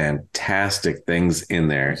some fantastic things in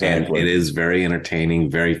there. Exactly. And it is very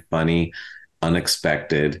entertaining, very funny,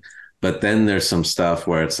 unexpected. But then there's some stuff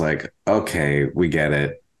where it's like, okay, we get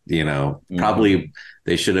it. Probably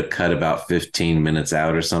they should have cut about 15 minutes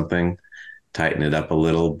out or something, tighten it up a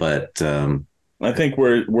little. But I think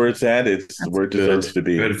where it's at, it's where it deserves to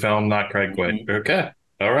be. Good film, not quite quick. Okay.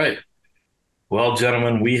 All right. Well,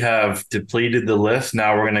 gentlemen, we have depleted the list.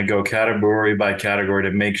 Now we're going to go category by category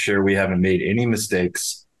to make sure we haven't made any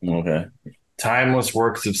mistakes. Okay. Timeless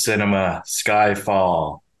works of cinema,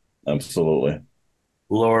 Skyfall. Absolutely.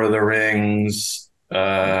 Lord of the Rings.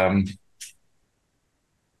 Captain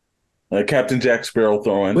Jack Sparrow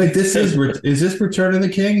throwing. Wait, is this Return of the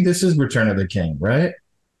King? This is Return of the King, right?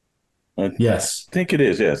 Yes. I think it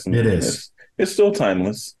is, yes. It is. It's still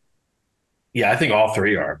timeless. Yeah, I think all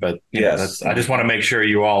 3 are, but yes. I just want to make sure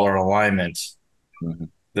you all are in alignment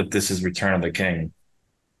that this is Return of the King.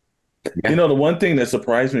 Yeah. The one thing that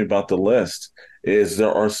surprised me about the list is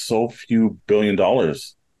there are so few $1 billion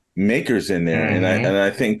makers in there, and I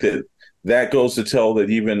think that goes to tell that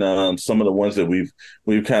even some of the ones that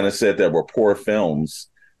we've kind of said that were poor films,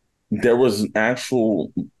 there was an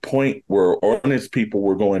actual point where audience people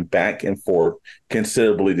were going back and forth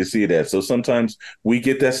considerably to see that. So sometimes we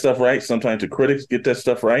get that stuff right. Sometimes the critics get that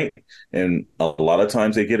stuff right. And a lot of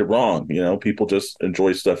times they get it wrong. People just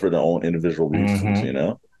enjoy stuff for their own individual reasons,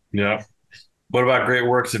 Yeah. What about great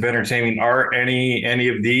works of entertainment art? Any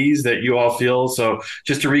of these that you all feel? So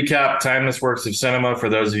just to recap, timeless works of cinema, for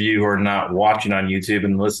those of you who are not watching on YouTube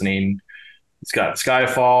and listening, it's got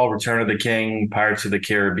Skyfall, Return of the King, Pirates of the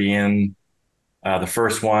Caribbean, The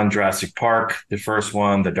first one, Jurassic Park. The first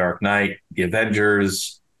one, The Dark Knight. The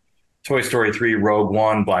Avengers. Toy Story 3, Rogue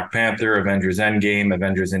One, Black Panther, Avengers Endgame,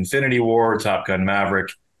 Avengers Infinity War, Top Gun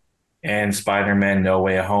Maverick, and Spider-Man No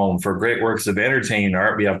Way Home. For great works of entertaining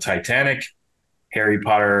art, we have Titanic, Harry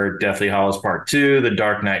Potter, Deathly Hallows Part 2, The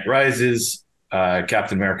Dark Knight Rises,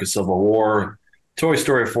 Captain America Civil War, Toy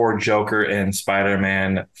Story 4, Joker, and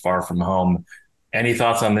Spider-Man Far From Home. Any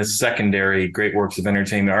thoughts on this secondary great works of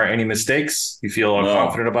entertainment art? Any mistakes? You feel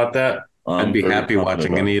confident about that? I'd be happy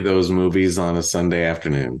watching any of those movies on a Sunday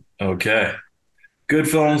afternoon. Okay. Good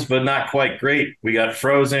films, but not quite great. We got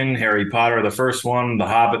Frozen, Harry Potter, the first one, The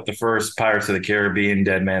Hobbit, the first, Pirates of the Caribbean,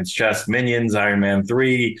 Dead Man's Chest, Minions, Iron Man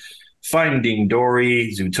 3, Finding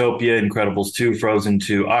Dory, Zootopia, Incredibles 2, Frozen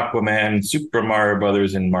 2, Aquaman, Super Mario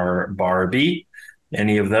Brothers, and Barbie.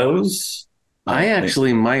 Any of those? I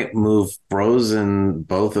actually might move Frozen,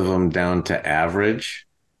 both of them, down to average.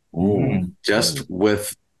 Ooh. Just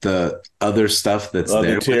with the other stuff that's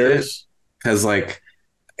there with it. Because like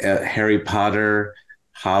Harry Potter,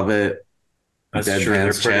 Hobbit, Dead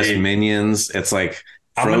Man's Chest, Minions, it's like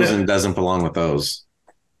Frozen doesn't belong with those.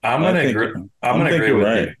 I'm gonna agree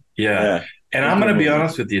with you. Yeah. And I'm gonna be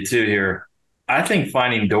honest with you too here. I think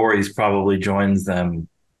Finding Dory's probably joins them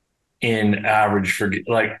in average for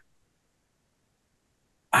like.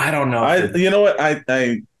 I don't know. You know what?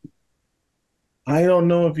 I don't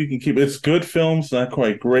know if you can keep it's good films, not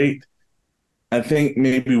quite great. I think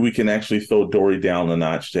maybe we can actually throw Dory down a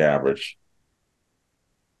notch to average.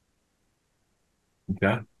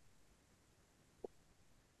 Okay.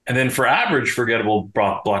 And then for average forgettable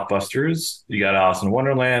blockbusters, you got Alice in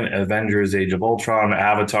Wonderland, Avengers, Age of Ultron,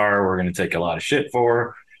 Avatar, we're going to take a lot of shit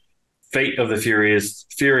for. Fate of the Furious,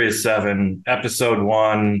 Furious 7, Episode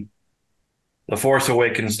 1, The Force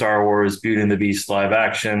Awakens, Star Wars, Beauty and the Beast live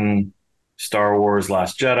action, Star Wars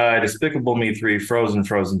Last Jedi, Despicable Me 3, Frozen,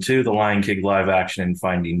 Frozen 2, The Lion King live action, and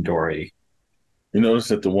Finding Dory. You notice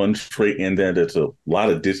that the one trait in that there's a lot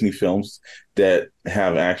of Disney films that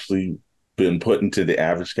have actually been put into the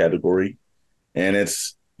average category. And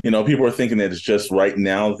it's, people are thinking that it's just right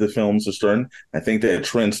now the films are starting. I think that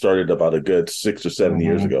trend started about a good 6 or 7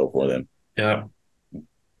 years ago for them. Yeah.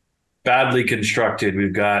 Badly constructed.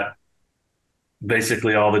 We've got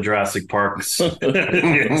basically all the Jurassic Parks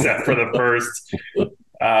except for the first.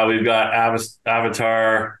 We've got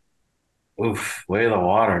Avatar. Oof, Way of the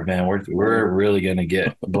Water, man. We're really gonna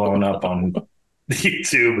get blown up on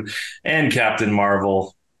YouTube, and Captain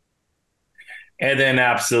Marvel. And then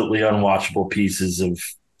absolutely unwatchable pieces of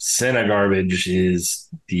Cine garbage is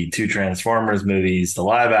the 2 Transformers movies, the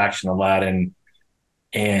live action Aladdin,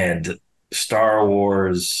 and Star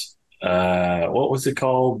Wars. What was it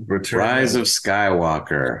called? Rise of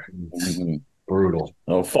Skywalker. Brutal.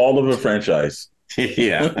 Oh, fall of a franchise.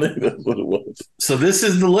 Yeah. That's what it was. So this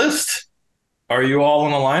is the list. Are you all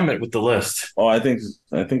in alignment with the list? Oh, I think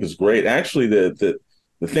it's great. Actually, the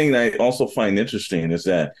thing that I also find interesting is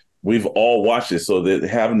that we've all watched it. So that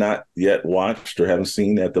have not yet watched or haven't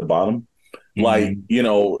seen at the bottom, like,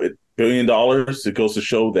 $1 billion, it goes to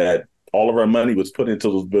show that all of our money was put into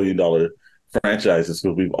those $1 billion franchises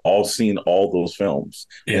because we've all seen all those films.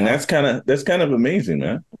 Yeah. And that's kind of amazing,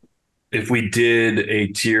 man. If we did a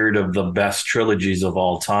tiered of the best trilogies of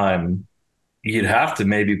all time, you'd have to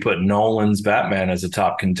maybe put Nolan's Batman as a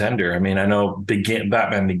top contender. I mean, I know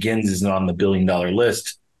Batman Begins isn't on the $1 billion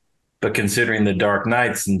list, but considering The Dark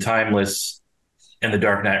Knights and Timeless and The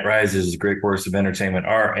Dark Knight Rises, great works of entertainment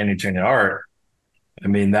art, I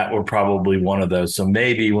mean, that were probably one of those. So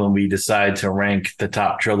maybe when we decide to rank the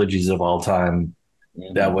top trilogies of all time,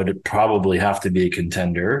 that would probably have to be a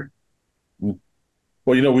contender.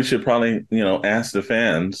 Well, we should probably, ask the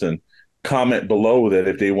fans and comment below that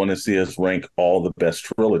if they want to see us rank all the best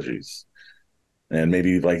trilogies. And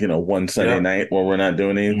maybe one Sunday night where we're not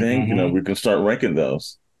doing anything, we can start ranking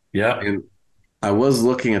those. Yeah. And I was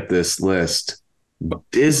looking at this list.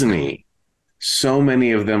 Disney. So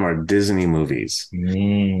many of them are Disney movies.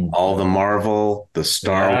 All the Marvel, the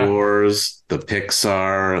Star Wars, the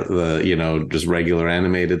Pixar, the, just regular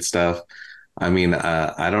animated stuff. I mean,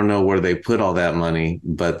 I don't know where they put all that money,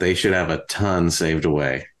 but they should have a ton saved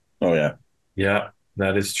away. Oh, yeah. Yeah,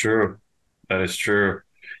 that is true. That is true.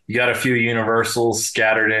 You got a few Universals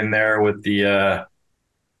scattered in there with the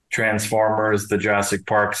Transformers, the Jurassic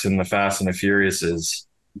Parks, and the Fast and the Furiouses.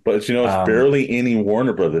 But, it's barely any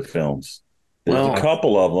Warner Brothers films. There's a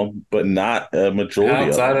couple of them, but not a majority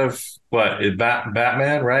outside of what?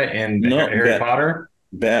 Batman, right? And Harry Potter?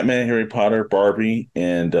 Batman, Harry Potter, Barbie,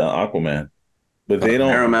 and Aquaman. But they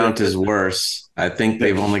don't. Paramount is worse. I think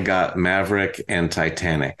they've only got Maverick and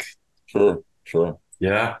Titanic. Sure.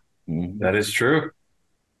 Yeah. That is true.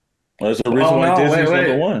 There's a reason why Disney's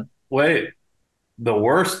number one. Wait, the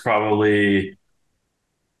worst probably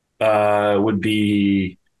would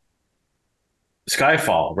be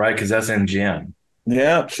Skyfall, right? Because that's MGM.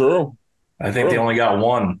 Yeah, true. I think they only got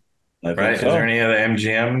one, right? So. Is there any other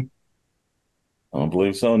MGM? I don't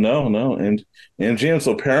believe so. No. And MGM,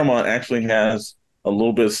 so Paramount actually has a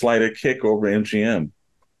little bit slighter kick over MGM.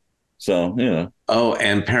 So, Oh,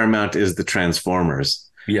 and Paramount is the Transformers.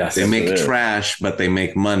 Yes. They make trash, but they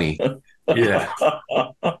make money. Yeah.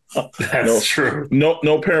 That's true.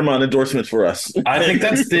 No Paramount endorsements for us. I think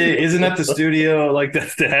isn't that the studio? Like,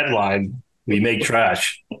 that's the headline. We make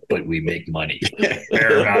trash, but we make money.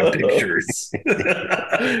 Paramount Pictures.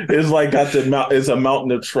 It's like it's a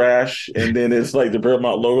mountain of trash, and then it's like the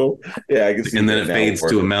Paramount logo. Yeah, I can see. And then it fades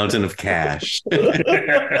to a mountain of cash.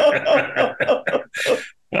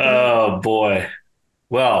 Oh boy.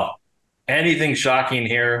 Well, anything shocking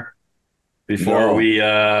here before we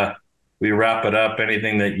wrap it up?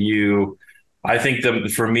 Anything that I think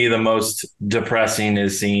for me, the most depressing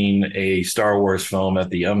is seeing a Star Wars film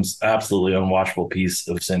at the absolutely unwatchable piece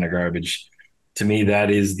of cine garbage. To me,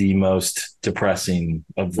 that is the most depressing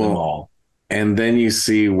of them all. And then you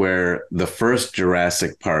see where the first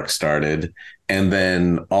Jurassic Park started, and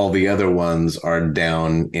then all the other ones are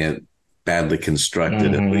down in badly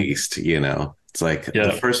constructed, at least, It's like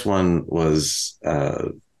the first one was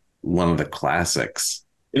one of the classics.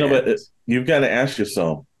 But you've got to ask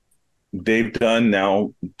yourself, they've done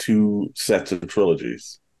now 2 sets of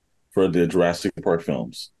trilogies for the Jurassic Park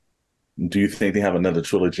films. Do you think they have another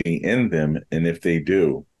trilogy in them? And if they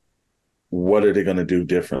do, what are they going to do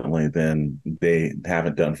differently than they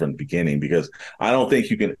haven't done from the beginning? Because I don't think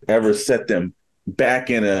you can ever set them back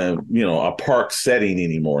in a park setting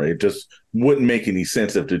anymore. It just wouldn't make any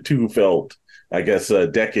sense if the 2 felt, I guess,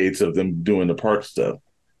 decades of them doing the park stuff.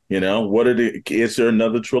 Is there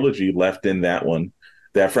another trilogy left in that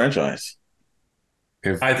franchise?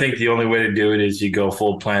 I think the only way to do it is you go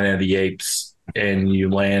full Planet of the Apes and you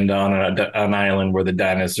land on an island where the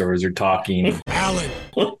dinosaurs are talking. Alan.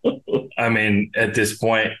 I mean, at this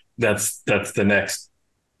point, that's the next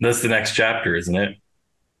chapter, isn't it?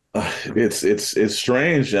 It's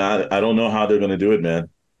strange. I don't know how they're going to do it, man.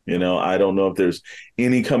 I don't know if there's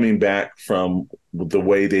any coming back from the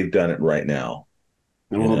way they've done it right now.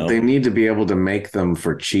 Well, they need to be able to make them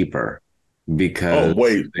for cheaper, because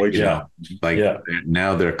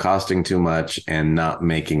now they're costing too much and not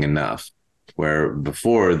making enough. Where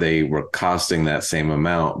before they were costing that same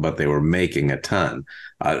amount, but they were making a ton.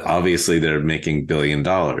 Obviously, they're making $1 billion,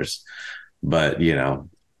 but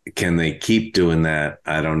can they keep doing that?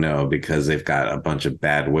 I don't know, because they've got a bunch of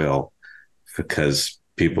bad will because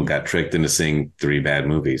people got tricked into seeing 3 bad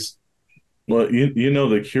movies. Well,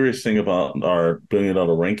 the curious thing about our $1 billion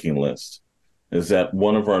ranking list is that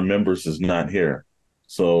one of our members is not here.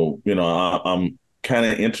 So, I'm kind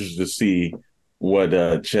of interested to see what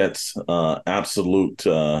Chet's absolute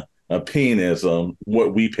opinion is on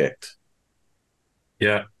what we picked.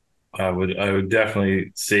 Yeah, I would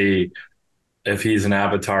definitely see if he's an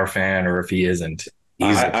Avatar fan or if he isn't.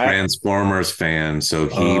 He's a Transformers fan, so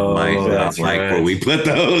he might not like where we put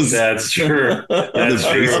those. That's true. That's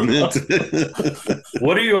true.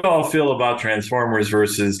 What do you all feel about Transformers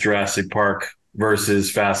versus Jurassic Park versus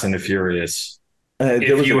Fast and the Furious?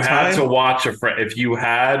 If you had to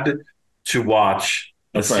watch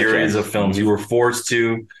a series of films, you were forced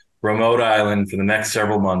to remote island for the next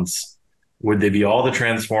several months, would they be all the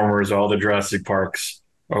Transformers, all the Jurassic Parks,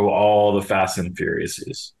 or all the Fast and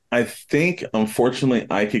Furiouses? I think, unfortunately,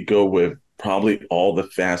 I could go with probably all the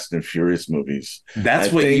Fast and Furious movies.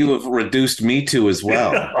 That's what you have reduced me to as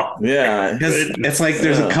well. Yeah. It's like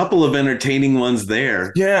there's a couple of entertaining ones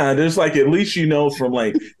there. Yeah, there's like at least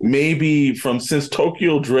from maybe since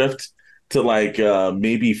Tokyo Drift to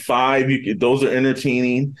maybe 5, those are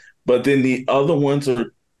entertaining. But then the other ones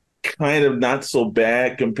are kind of not so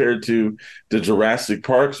bad compared to the Jurassic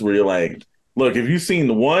Parks, where you're like, look, if you've seen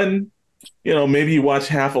the one, maybe you watch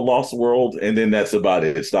half of Lost World and then that's about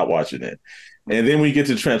it. Stop watching it. And then we get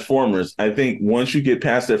to Transformers. I think once you get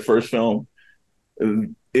past that first film,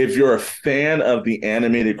 if you're a fan of the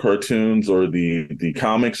animated cartoons or the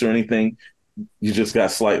comics or anything, you just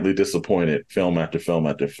got slightly disappointed film after film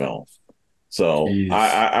after film. So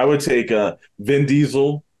I would take Vin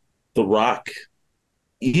Diesel, The Rock,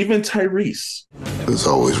 even Tyrese. There's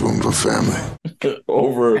always room for family.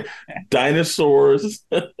 Over dinosaurs.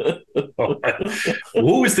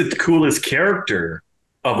 Who is the coolest character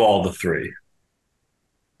of all the 3?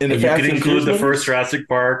 And you can include the first Jurassic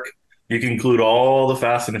Park. You can include all the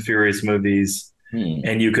Fast and the Furious movies.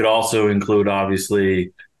 And you could also include,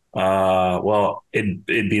 obviously, Well, it'd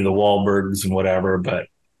be the Wahlbergs and whatever, but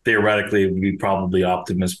theoretically it would be probably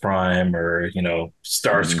Optimus Prime or,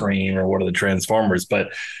 Starscream or one of the Transformers.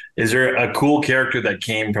 But is there a cool character that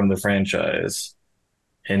came from the franchise,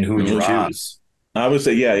 and who would you choose? I would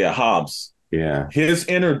say, yeah, Hobbs. Yeah. His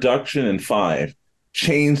introduction in 5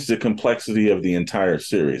 changed the complexity of the entire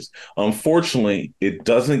series. Unfortunately, it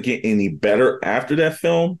doesn't get any better after that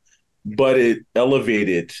film, but it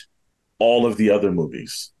elevated all of the other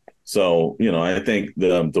movies. So, I think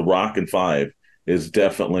the Rock in 5 is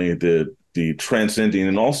definitely the transcending,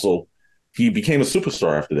 and also he became a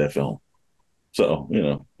superstar after that film. So,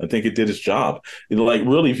 I think it did its job. Like,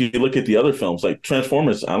 really, if you look at the other films, like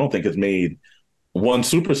Transformers, I don't think it's made one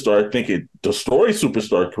superstar. I think it destroys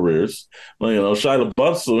superstar careers. Shia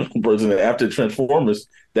LaBeouf person after Transformers,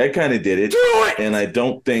 that kind of did it. And I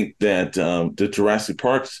don't think that the Jurassic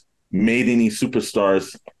Parks made any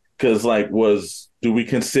superstars, because do we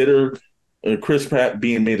consider Chris Pratt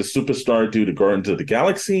being made a superstar due to Guardians of the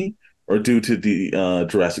Galaxy or due to the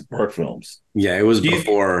Jurassic Park films? Yeah, it was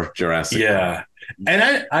before Jurassic. Yeah.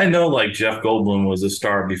 And I know Jeff Goldblum was a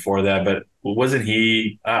star before that, but wasn't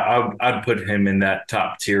he? I'd put him in that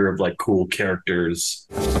top tier of cool characters.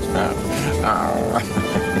 I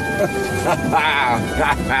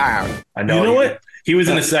know. You know what? He was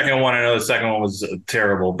in the second one. I know the second one was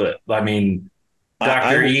terrible, but I mean,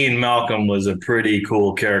 Dr. Ian Malcolm was a pretty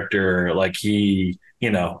cool character. But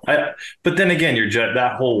then again,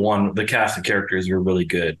 that whole one, the cast of characters were really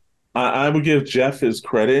good. I would give Jeff his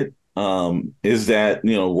credit. Is that,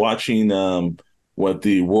 watching what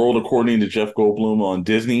the world according to Jeff Goldblum on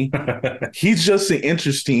Disney, he's just an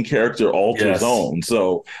interesting character all to his own.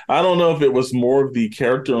 So I don't know if it was more of the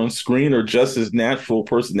character on screen or just his natural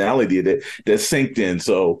personality that synced in.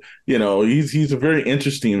 So, he's a very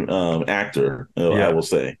interesting actor, I will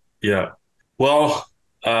say. Yeah. Well,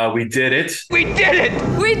 we did it. We did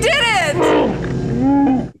it! We did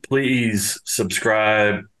it! Please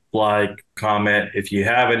subscribe, like, comment. If you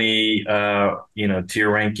have any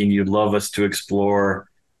tier ranking you'd love us to explore,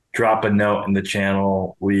 drop a note in the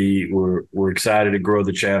channel. We're excited to grow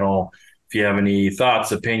the channel. If you have any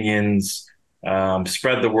thoughts, opinions,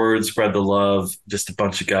 spread the word, spread the love. Just a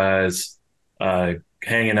bunch of guys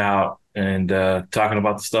hanging out and talking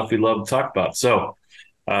about the stuff we love to talk about. So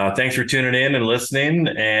thanks for tuning in and listening,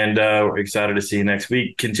 and we're excited to see you next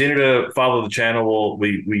week. Continue to follow the channel.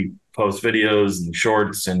 We post videos and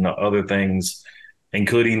shorts and other things,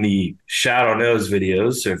 including the Shadow Knows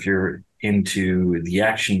videos. So if you're into the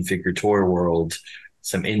action figure toy world,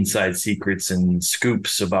 some inside secrets and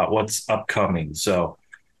scoops about what's upcoming. So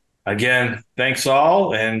again, thanks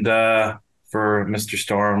all. And for Mr.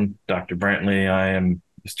 Storm, Dr. Brantley, I am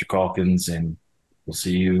Mr. Calkins, and we'll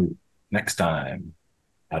see you next time.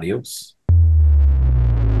 Adios.